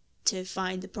to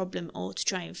find the problem or to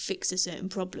try and fix a certain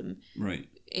problem, right,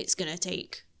 it's going to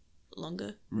take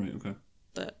longer. Right, okay.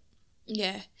 But,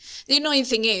 yeah. The annoying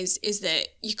thing is that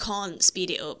you can't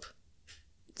speed it up.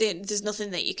 There's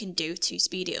nothing that you can do to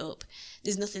speed it up.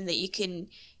 There's nothing that you can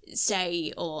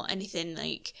say or anything,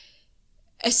 like,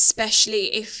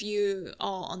 especially if you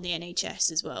are on the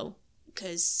NHS as well,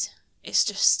 because it's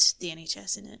just the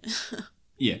NHS, innit?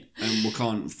 Yeah, and we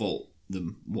can't fault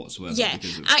them whatsoever. Yeah,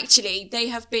 actually, they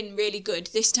have been really good.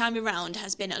 This time around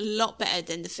has been a lot better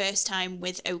than the first time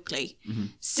with Oakley.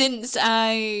 Since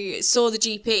I saw the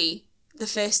GP the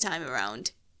first time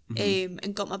around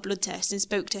and got my blood test and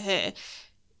spoke to her,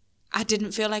 I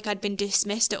didn't feel like I'd been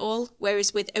dismissed at all.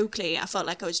 Whereas with Oakley, I felt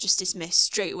like I was just dismissed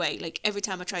straight away. Like, every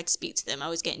time I tried to speak to them, I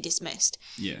was getting dismissed.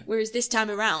 Yeah. Whereas this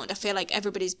time around, I feel like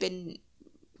everybody's been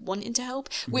wanting to help,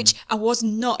 which I was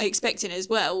not expecting as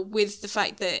well, with the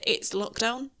fact that it's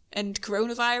lockdown and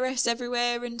coronavirus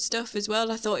everywhere and stuff as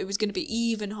well. I thought it was going to be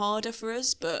even harder for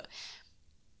us, but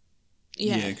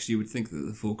yeah, because you would think that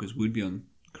the focus would be on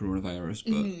coronavirus,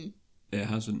 but it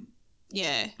hasn't.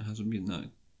 Yeah, it hasn't been that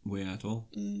way at all.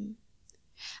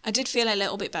 I did feel a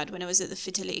little bit bad when I was at the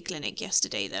fertility clinic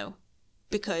yesterday, though,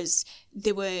 because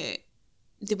they were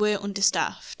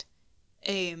understaffed.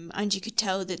 And you could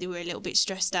tell that they were a little bit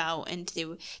stressed out, and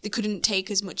they couldn't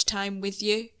take as much time with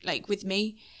you, like with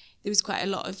me. There was quite a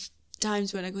lot of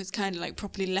times when I was kind of like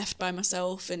properly left by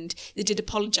myself, and they did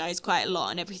apologise quite a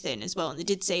lot and everything as well. And they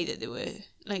did say that they were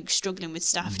like struggling with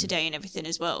staff today and everything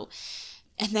as well.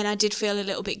 And then I did feel a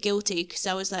little bit guilty because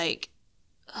I was like,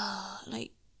 oh,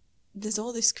 like there's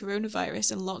all this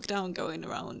coronavirus and lockdown going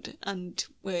around, and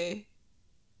we're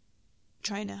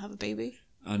trying to have a baby.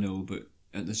 I know, but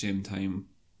at the same time,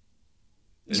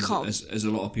 you can't. As a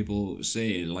lot of people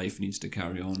say, life needs to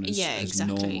carry on as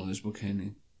normal as we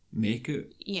can make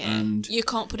it. Yeah, and you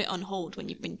can't put it on hold when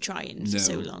you've been trying for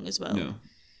so long as well. No,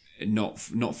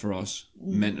 not for us.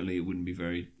 Mentally, it wouldn't be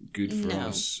very good for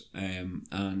us.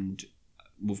 And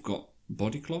we've got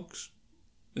body clocks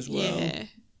as well. Yeah.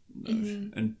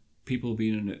 And people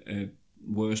being in a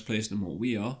worse place than what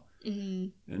we are,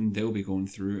 and they'll be going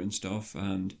through it and stuff,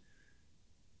 and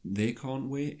they can't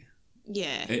wait.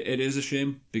 Yeah. It is a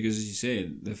shame, because as you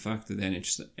say, the fact that the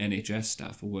NHS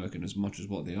staff are working as much as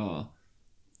what they are,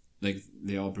 like,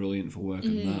 they are brilliant for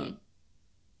working that.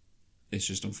 It's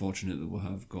just unfortunate that we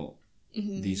have got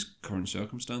these current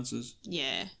circumstances.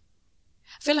 Yeah.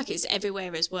 I feel like it's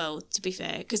everywhere as well, to be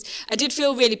fair, because I did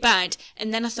feel really bad,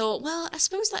 and then I thought, well, I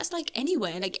suppose that's like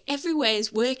anywhere. Like, everywhere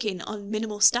is working on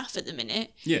minimal staff at the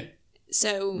minute. Yeah.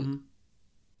 So...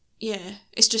 Yeah,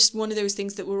 it's just one of those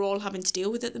things that we're all having to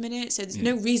deal with at the minute, so there's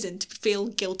no reason to feel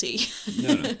guilty.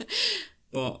 No.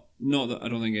 But not that I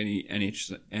don't think any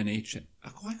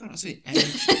why can't I say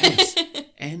NHS?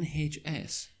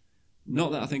 NHS.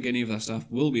 Not that I think any of that staff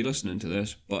will be listening to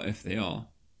this, but if they are,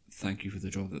 thank you for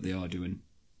the job that they are doing.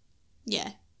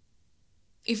 Yeah.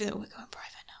 Even though we're going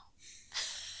private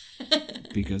now.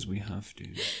 Because we have to.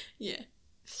 Yeah.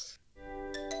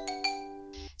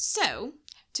 So,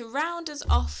 to round us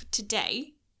off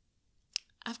today,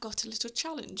 I've got a little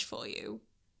challenge for you.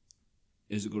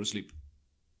 Is it go to sleep?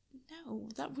 No,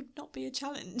 that would not be a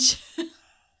challenge.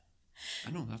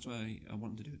 I know, that's why I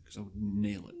wanted to do it, because I would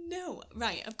nail it. No,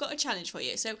 right, I've got a challenge for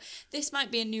you. So, this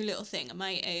might be a new little thing. I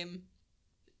might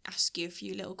ask you a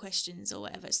few little questions or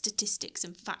whatever, statistics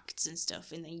and facts and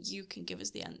stuff, and then you can give us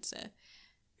the answer.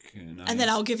 Then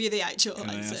I'll give you the actual answer.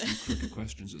 Can I ask you crooked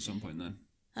questions at some point then?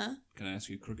 Huh? Can I ask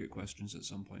you crooked questions at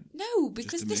some point? No,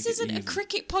 because this isn't a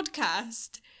cricket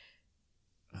podcast.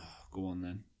 Oh, go on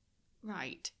then.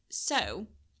 Right. So,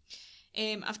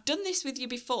 I've done this with you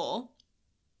before.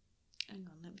 Hang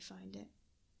on, let me find it.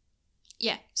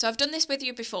 Yeah, so I've done this with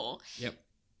you before. Yep.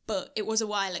 But it was a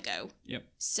while ago. Yep.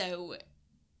 So,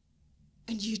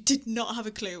 and you did not have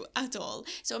a clue at all.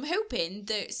 So I'm hoping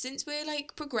that since we're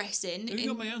like progressing... Have you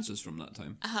got my answers from that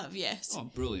time? I have, yes. Oh,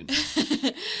 brilliant.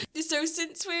 So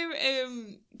since we're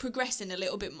progressing a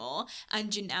little bit more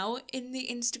and you're now in the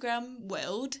Instagram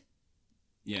world...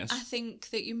 Yes. I think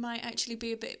that you might actually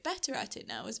be a bit better at it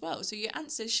now as well. So your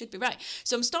answers should be right.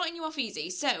 So I'm starting you off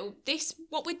easy. So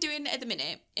what we're doing at the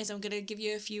minute is I'm going to give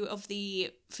you a few of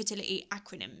the fertility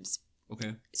acronyms.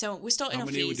 Okay. So we're starting off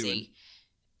easy. How many are we doing?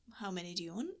 How many do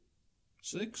you want?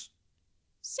 6?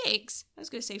 6? I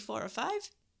was going to say 4 or 5.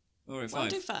 All right, 5. I'll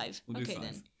do 5. We'll okay do 5.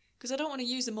 Then. Because I don't want to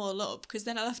use them all up, because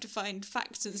then I'll have to find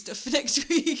facts and stuff for next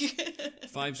week.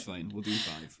 5's fine. We'll do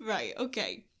 5. Right,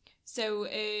 okay. So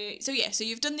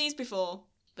you've done these before,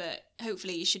 but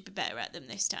hopefully you should be better at them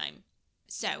this time.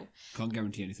 So... Can't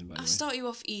guarantee anything, by the way. I'll start you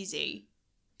off easy.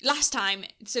 Last time,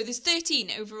 so there's 13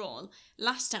 overall.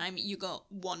 Last time you got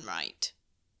 1 right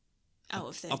out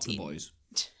of 13. Up the boys.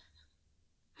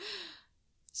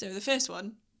 So the first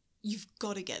one, you've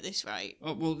got to get this right.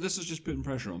 Oh, well, this is just putting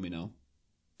pressure on me now.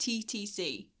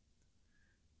 TTC.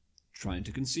 Trying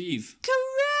to conceive.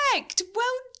 Correct! Well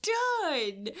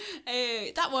done!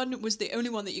 That one was the only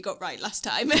one that you got right last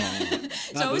time.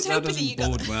 So I was hoping that you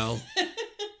got... bode well.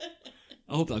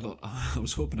 I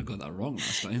was hoping I got that wrong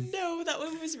last time. No, that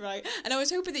one was right. And I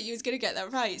was hoping that you was going to get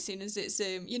that right, seeing as it's,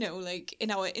 like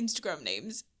in our Instagram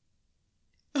names.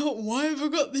 Oh, why have I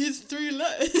got these 3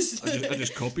 letters? I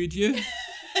just copied you.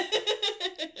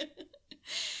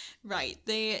 Right,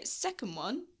 the second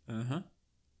one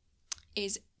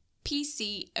is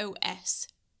PCOS.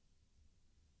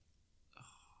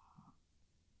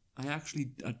 I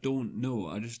don't know.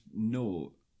 I just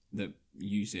know that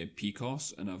you say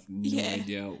PCOS, and I've no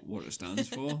idea what it stands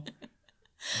for.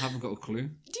 I haven't got a clue.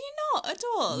 Do you not at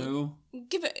all? No.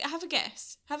 Have a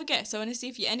guess. Have a guess. I want to see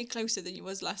if you're any closer than you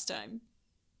was last time.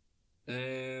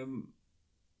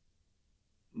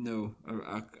 No,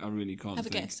 I really can't Have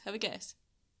a guess.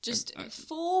 Just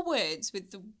 4 words with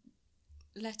the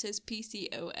letters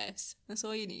PCOS. That's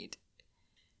all you need.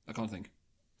 I can't think.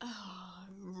 Oh,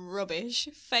 rubbish.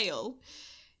 Fail.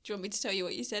 Do you want me to tell you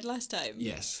what you said last time?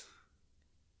 Yes.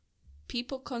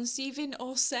 People conceiving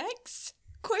or sex?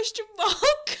 Question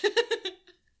mark.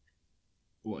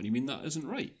 What, do you mean that isn't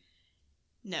right?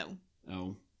 No.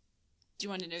 Oh. Do you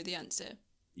want to know the answer?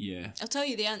 Yeah. I'll tell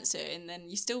you the answer and then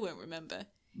you still won't remember.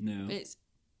 No. But it's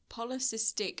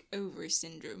polycystic ovary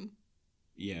syndrome.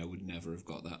 Yeah, I would never have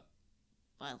got that.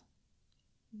 Well,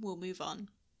 we'll move on.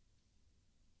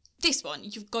 This one,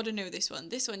 you've got to know this one.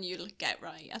 This one you'll get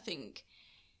right, I think.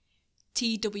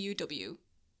 TWW.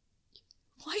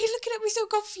 Why are you looking at me so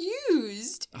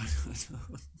confused? I don't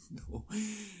know.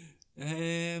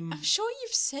 I'm sure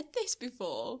you've said this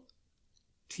before.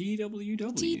 TWW?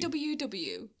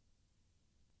 TWW.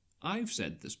 I've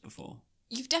said this before.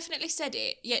 You've definitely said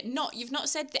it. Yeah, you've not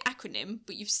said the acronym,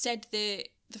 but you've said the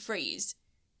phrase.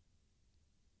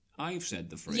 I've said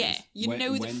the phrase. Yeah,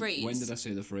 know the phrase. When did I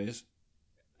say the phrase?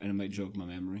 And it might jog my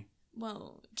memory.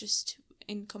 Well, just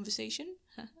in conversation.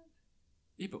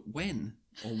 Yeah, but when?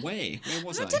 Or where? Where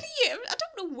was I? I'm telling you, I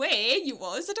don't know where you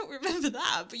was. I don't remember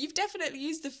that, but you've definitely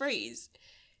used the phrase.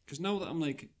 Because now that I'm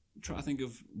like trying to think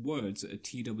of words that are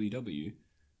TWW,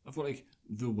 I've got like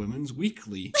the Women's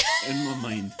Weekly in my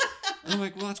mind. And I'm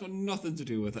like, well, that's got nothing to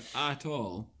do with it at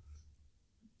all.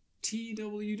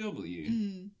 TWW.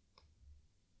 Mm.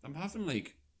 I'm having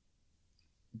like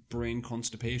brain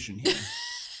constipation here.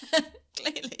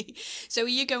 Clearly. So are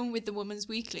you going with the Woman's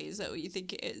Weekly? Is that what you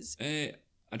think it is?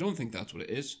 I don't think that's what it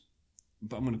is,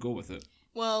 but I'm going to go with it.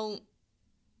 Well,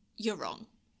 you're wrong.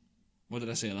 What did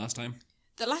I say last time?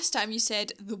 The last time you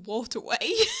said the waterway.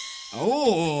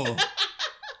 Oh!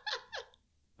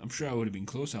 I'm sure I would have been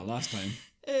closer last time.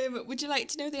 Would you like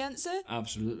to know the answer?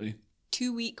 Absolutely.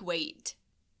 2-week wait.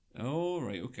 Oh,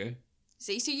 right, okay.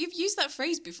 See, so you've used that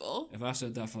phrase before. If I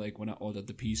said that for like when I ordered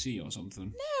the PC or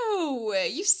something. No,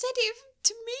 you've said it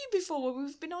to me before when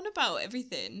we've been on about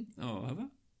everything. Oh, have I?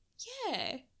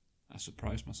 Yeah. I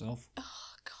surprised myself.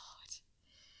 Oh, God.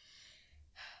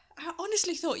 I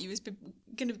honestly thought you was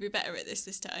going to be better at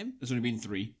this time. There's only been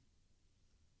 3.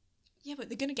 Yeah, but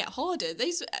they're going to get harder.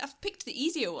 I've picked the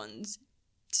easier ones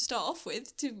to start off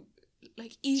with to,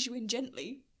 like, ease you in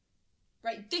gently.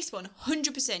 Right, this one,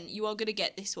 100% you are going to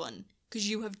get this one. Because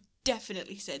you have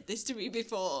definitely said this to me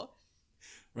before.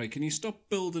 Right, can you stop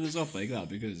building us up like that?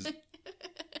 Because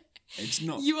it's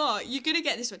not... You're going to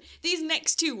get this one. These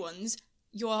next 2 ones,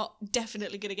 you are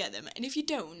definitely going to get them. And if you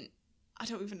don't, I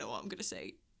don't even know what I'm going to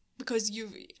say. Because you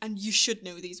should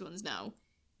know these ones now.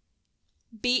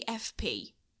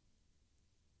 BFP.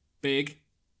 Big.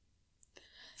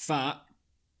 Fat.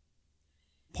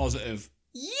 Positive.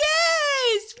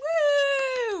 Yes!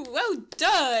 Woo! Well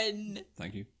done!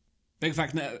 Thank you. Big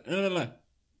fat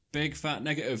Big fat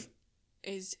negative.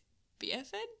 Is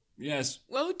BFN? Yes.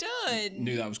 Well done.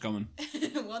 Knew that was coming.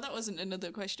 Well, that wasn't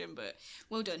another question, but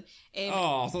well done. I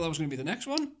thought that was going to be the next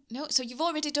one. No, so you've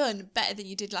already done better than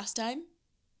you did last time.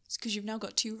 It's because you've now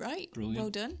got 2 right. Brilliant.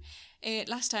 Well done.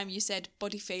 Last time you said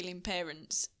body failing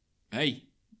parents. Hey,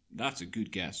 that's a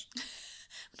good guess.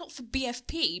 Not for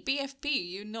BFP.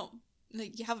 BFP, you're not,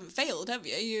 like, you haven't failed, have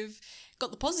you? You've got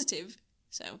the positive.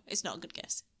 So it's not a good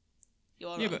guess. You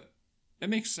are Yeah, wrong. but it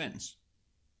makes sense.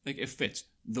 Like, it fits.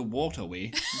 The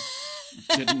waterway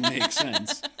didn't make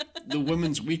sense. The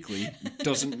Women's Weekly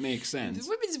doesn't make sense. The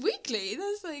Women's Weekly?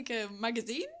 That's like a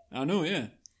magazine? I know, yeah.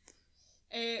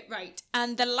 Right.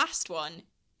 And the last one,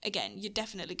 again, you're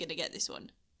definitely going to get this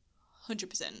one.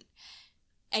 100%.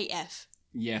 AF.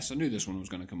 Yes, I knew this one was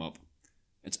going to come up.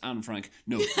 It's Anne Frank.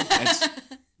 No,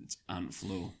 it's Aunt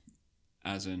Flo.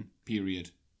 As in,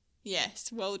 period.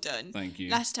 Yes, well done. Thank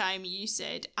you. Last time you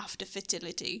said after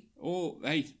fertility. Oh,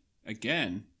 hey,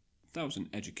 again. That was an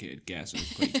educated guess. It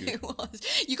was quite good. It was.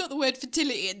 You got the word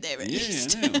fertility in there at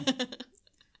least. Yeah, I know.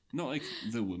 Not like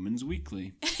the Women's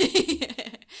Weekly.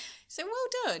 So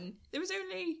well done.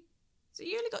 So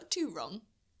you only got 2 wrong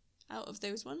out of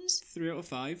those ones. 3 out of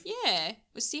 5. Yeah.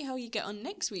 We'll see how you get on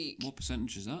next week. What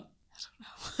percentage is that?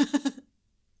 I don't know.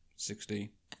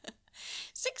 60.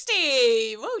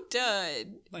 60! Well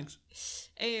done. Thanks.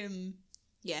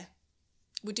 Yeah.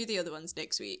 We'll do the other ones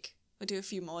next week. We'll do a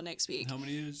few more next week. How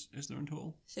many is there in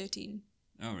total? 13.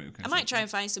 Oh, right, okay. I might try and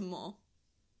find some more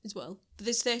as well. But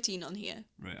there's 13 on here.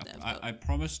 Right, I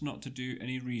promise not to do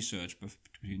any research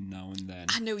between now and then.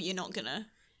 I know you're not gonna.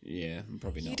 Yeah,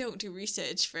 probably not. You don't do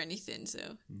research for anything,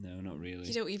 so... No, not really.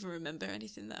 You don't even remember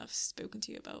anything that I've spoken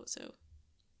to you about, so...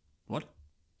 What?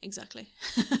 Exactly.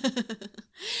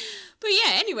 But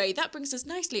yeah, anyway, that brings us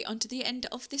nicely onto the end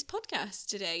of this podcast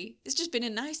today. It's just been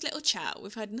a nice little chat.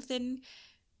 We've had nothing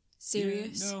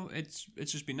serious. Yeah, no, it's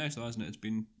just been nice though, hasn't it? It's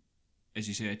been, as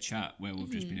you say, a chat where we've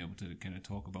just been able to kind of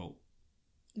talk about...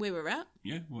 Where we're at.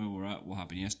 Yeah, where we're at, what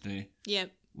happened yesterday. Yeah.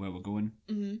 Where we're going.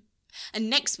 Mm-hmm. And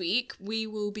next week, we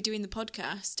will be doing the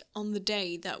podcast on the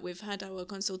day that we've had our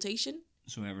consultation.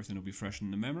 So everything will be fresh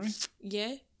in the memory.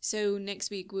 Yeah. So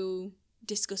next week we'll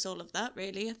discuss all of that,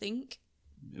 really, I think.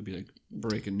 It'll be like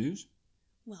breaking news.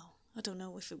 Well, I don't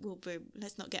know if it will be.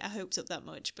 Let's not get our hopes up that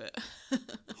much, but...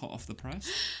 Hot off the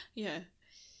press. Yeah.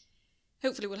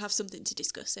 Hopefully we'll have something to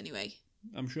discuss anyway.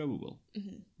 I'm sure we will.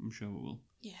 Mm-hmm. I'm sure we will.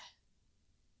 Yeah.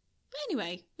 But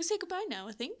anyway, we'll say goodbye now,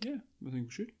 I think. Yeah, I think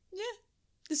we should. Yeah.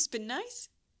 This has been nice.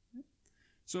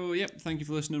 So, yep, thank you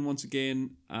for listening once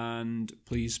again, and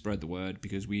please spread the word,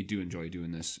 because we do enjoy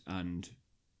doing this, and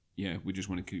yeah, we just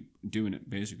want to keep doing it,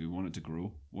 basically. We want it to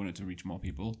grow, want it to reach more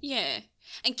people. Yeah.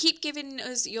 And keep giving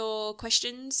us your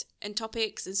questions and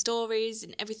topics and stories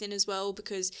and everything as well,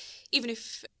 because even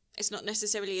if it's not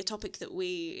necessarily a topic that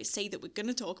we say that we're going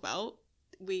to talk about,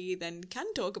 we then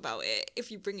can talk about it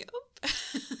if you bring it up,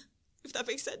 if that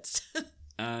makes sense.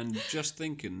 And just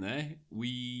thinking there,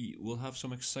 we will have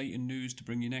some exciting news to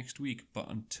bring you next week, but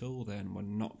until then, we're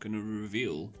not going to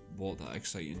reveal what that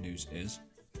exciting news is.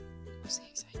 What's the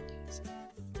exciting news?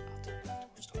 I'll tell you after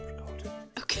we've stopped recording.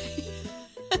 Okay.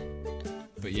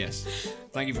 But yes,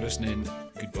 thank you for listening.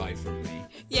 Goodbye from me.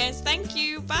 Yes, thank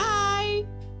you. Bye.